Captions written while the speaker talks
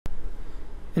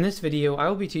In this video, I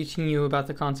will be teaching you about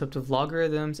the concept of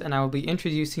logarithms, and I will be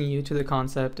introducing you to the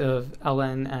concept of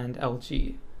ln and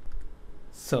lg.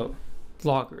 So,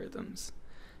 logarithms.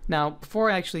 Now,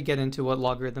 before I actually get into what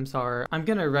logarithms are, I'm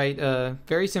going to write a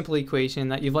very simple equation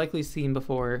that you've likely seen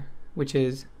before, which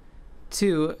is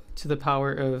 2 to the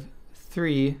power of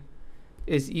 3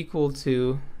 is equal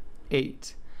to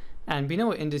 8. And we know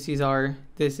what indices are.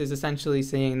 This is essentially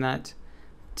saying that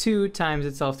 2 times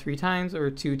itself 3 times, or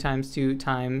 2 times 2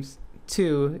 times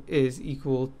 2 is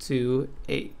equal to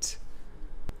 8.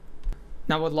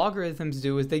 Now what logarithms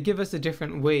do is they give us a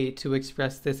different way to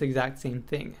express this exact same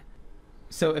thing.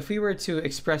 So if we were to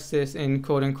express this in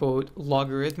quote-unquote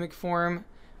logarithmic form,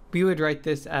 we would write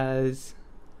this as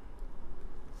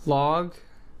log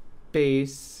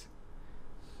base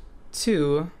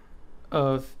 2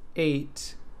 of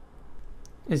 8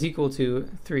 is equal to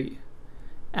 3.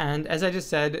 And as I just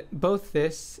said, both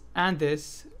this and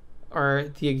this are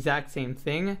the exact same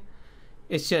thing.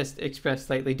 It's just expressed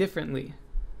slightly differently.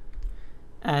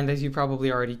 And as you probably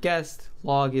already guessed,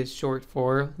 log is short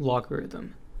for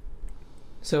logarithm.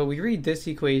 So we read this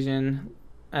equation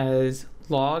as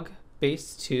log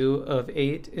base 2 of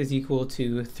 8 is equal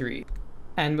to 3.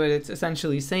 And what it's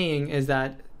essentially saying is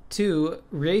that 2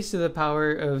 raised to the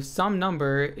power of some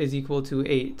number is equal to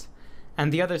 8.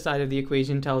 And the other side of the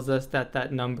equation tells us that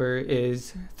that number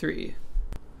is 3.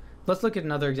 Let's look at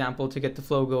another example to get the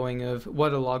flow going of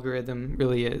what a logarithm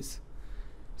really is.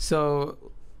 So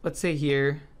let's say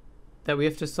here that we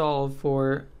have to solve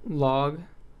for log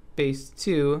base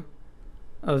 2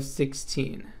 of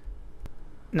 16.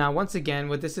 Now once again,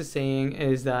 what this is saying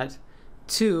is that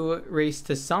 2 raised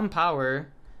to some power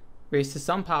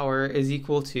is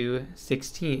equal to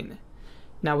 16.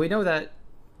 Now we know that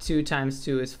 2 times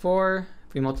 2 is 4.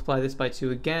 If we multiply this by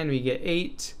 2 again, we get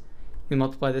 8. We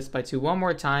multiply this by 2 one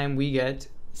more time, we get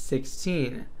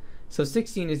 16. So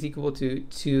 16 is equal to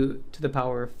 2 to the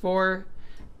power of 4.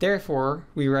 Therefore,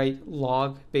 we write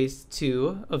log base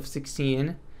 2 of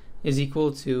 16 is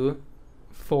equal to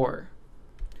 4.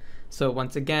 So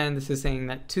once again, this is saying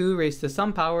that 2 raised to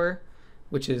some power,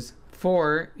 which is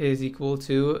 4, is equal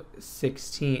to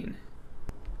 16.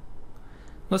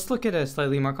 Let's look at a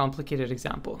slightly more complicated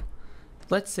example.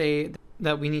 Let's say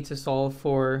that we need to solve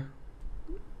for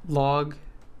log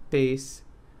base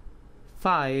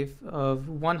 5 of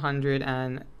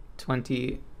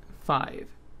 125.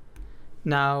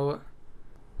 Now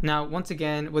once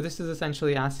again, what this is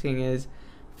essentially asking is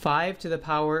 5 to the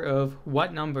power of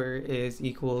what number is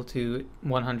equal to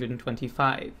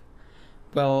 125?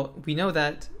 Well, we know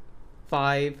that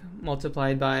 5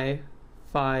 multiplied by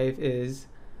 5 is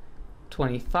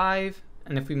 25,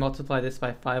 and if we multiply this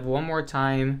by 5 one more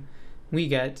time, we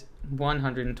get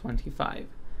 125.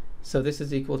 So this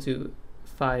is equal to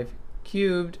 5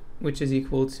 cubed, which is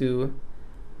equal to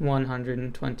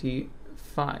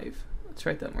 125. Let's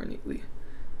write that more neatly.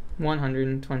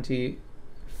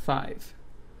 125.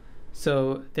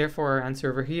 So therefore our answer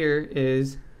over here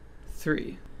is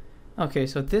 3. Okay,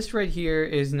 so this right here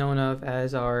is known of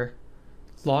as our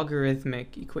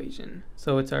logarithmic equation.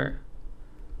 So it's our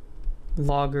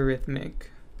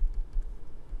logarithmic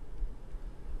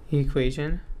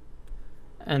equation.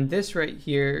 And this right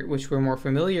here, which we're more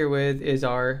familiar with, is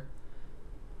our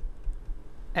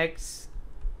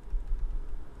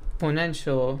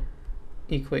exponential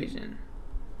equation.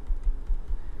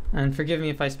 And forgive me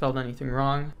if I spelled anything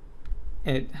wrong.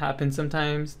 It happens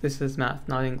sometimes. This is math,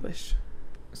 not English.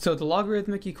 So the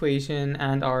logarithmic equation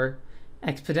and our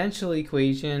exponential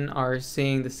equation are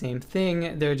saying the same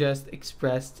thing, they're just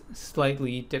expressed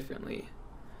slightly differently.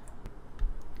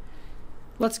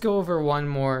 Let's go over one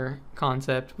more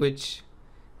concept, which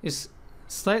is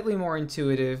slightly more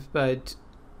intuitive, but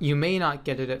you may not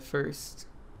get it at first.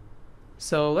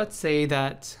 So let's say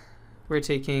that we're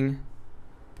taking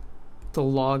the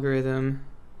logarithm,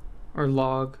 or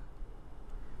log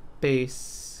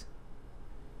base,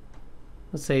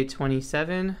 let's say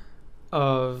 27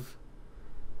 of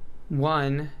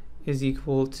 1 is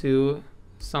equal to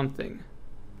something.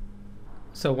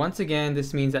 So once again,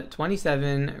 this means that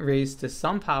 27 raised to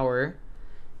some power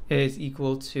is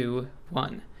equal to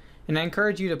 1. And I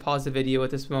encourage you to pause the video at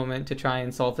this moment to try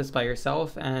and solve this by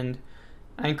yourself, and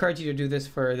I encourage you to do this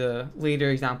for the later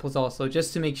examples also,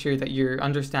 just to make sure that you're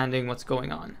understanding what's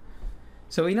going on.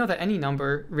 So we know that any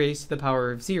number raised to the power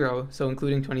of 0, so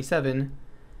including 27,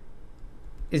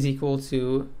 is equal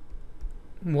to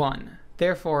 1.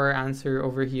 Therefore, our answer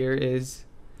over here is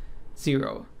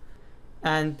 0.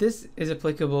 And this is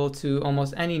applicable to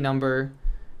almost any number.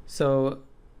 So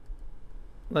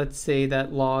let's say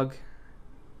that log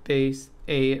base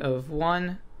a of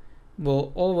 1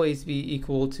 will always be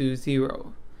equal to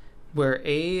 0, where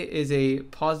a is a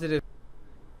positive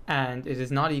and it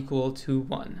is not equal to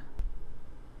 1.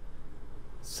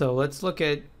 So let's look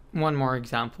at one more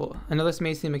example. I know this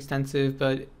may seem extensive,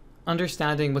 but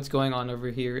understanding what's going on over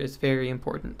here is very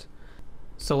important.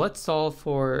 So let's solve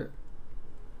for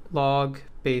log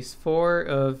base 4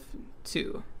 of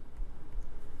 2.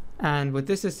 And what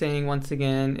this is saying once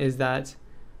again is that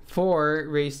 4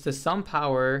 raised to some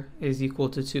power is equal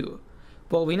to 2.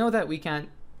 Well, we know that we can't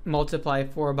multiply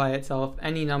 4 by itself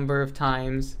any number of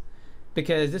times,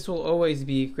 because this will always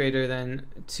be greater than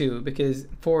 2, because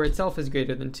 4 itself is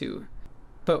greater than 2.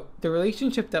 But the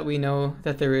relationship that we know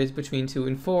that there is between 2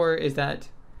 and 4 is that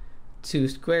 2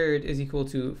 squared is equal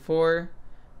to 4,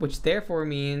 which therefore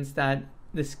means that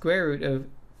the square root of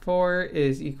 4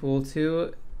 is equal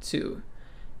to 2.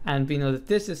 And we know that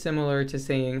this is similar to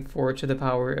saying 4 to the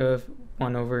power of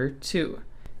 1 over 2.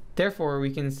 Therefore, we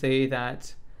can say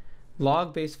that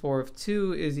log base 4 of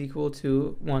 2 is equal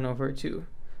to 1 over 2.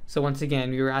 So once again,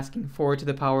 we were asking 4 to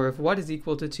the power of what is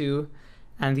equal to 2,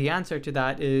 and the answer to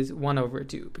that is 1 over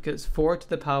 2, because 4 to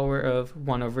the power of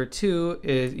 1 over 2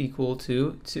 is equal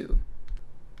to 2.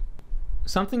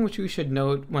 Something which we should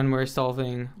note when we're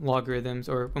solving logarithms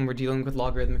or when we're dealing with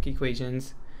logarithmic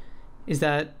equations is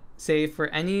that, say, for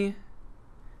any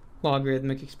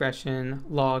logarithmic expression,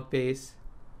 log base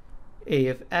a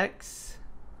of x,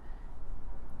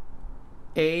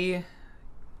 a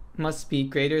must be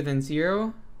greater than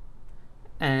 0,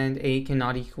 and a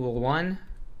cannot equal 1,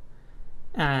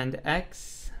 and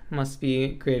x must be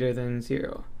greater than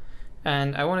 0.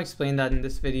 And I won't explain that in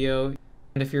this video,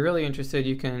 and if you're really interested,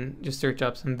 you can just search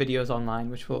up some videos online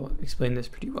which will explain this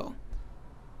pretty well.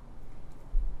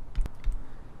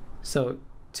 So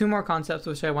 2 more concepts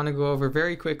which I want to go over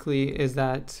very quickly is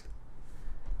that,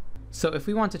 so if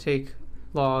we want to take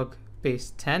log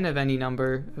base 10 of any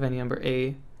number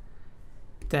a,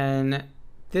 then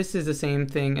this is the same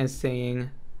thing as saying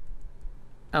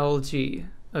LG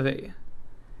of a.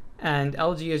 And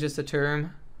LG is just a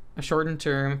shortened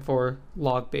term for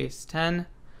log base 10.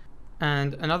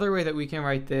 And another way that we can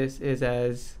write this is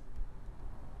as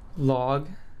log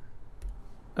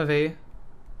of a.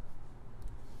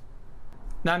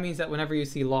 That means that whenever you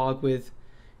see log with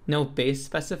no base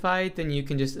specified, then you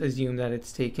can just assume that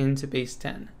it's taken to base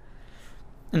 10.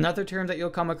 Another term that you'll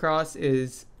come across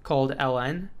is called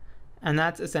ln, and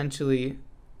that's essentially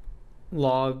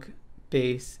log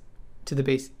base to the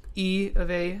base e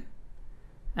of a,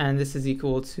 and this is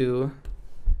equal to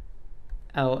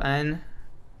ln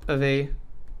of a.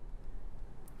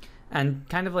 And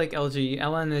kind of like LG,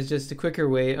 ln is just a quicker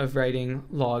way of writing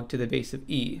log to the base of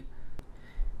e.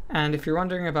 And if you're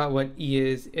wondering about what e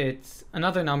is, it's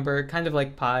another number, kind of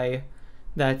like pi,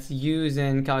 that's used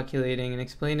in calculating and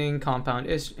explaining compound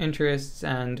interests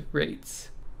and rates.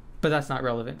 But that's not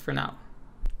relevant for now.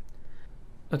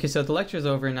 Okay, so the lecture's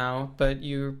over now, but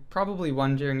you're probably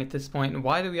wondering at this point,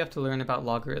 why do we have to learn about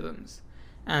logarithms?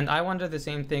 And I wondered the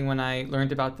same thing when I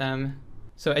learned about them.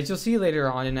 So as you'll see later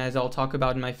on, and as I'll talk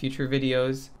about in my future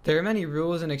videos, there are many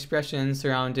rules and expressions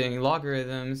surrounding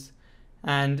logarithms,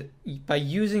 and by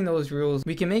using those rules,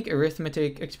 we can make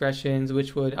arithmetic expressions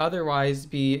which would otherwise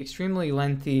be extremely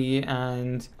lengthy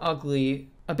and ugly,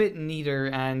 a bit neater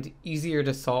and easier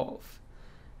to solve.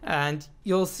 And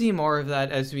you'll see more of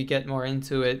that as we get more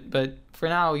into it, but for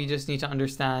now you just need to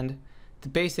understand the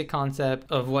basic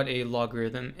concept of what a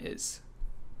logarithm is.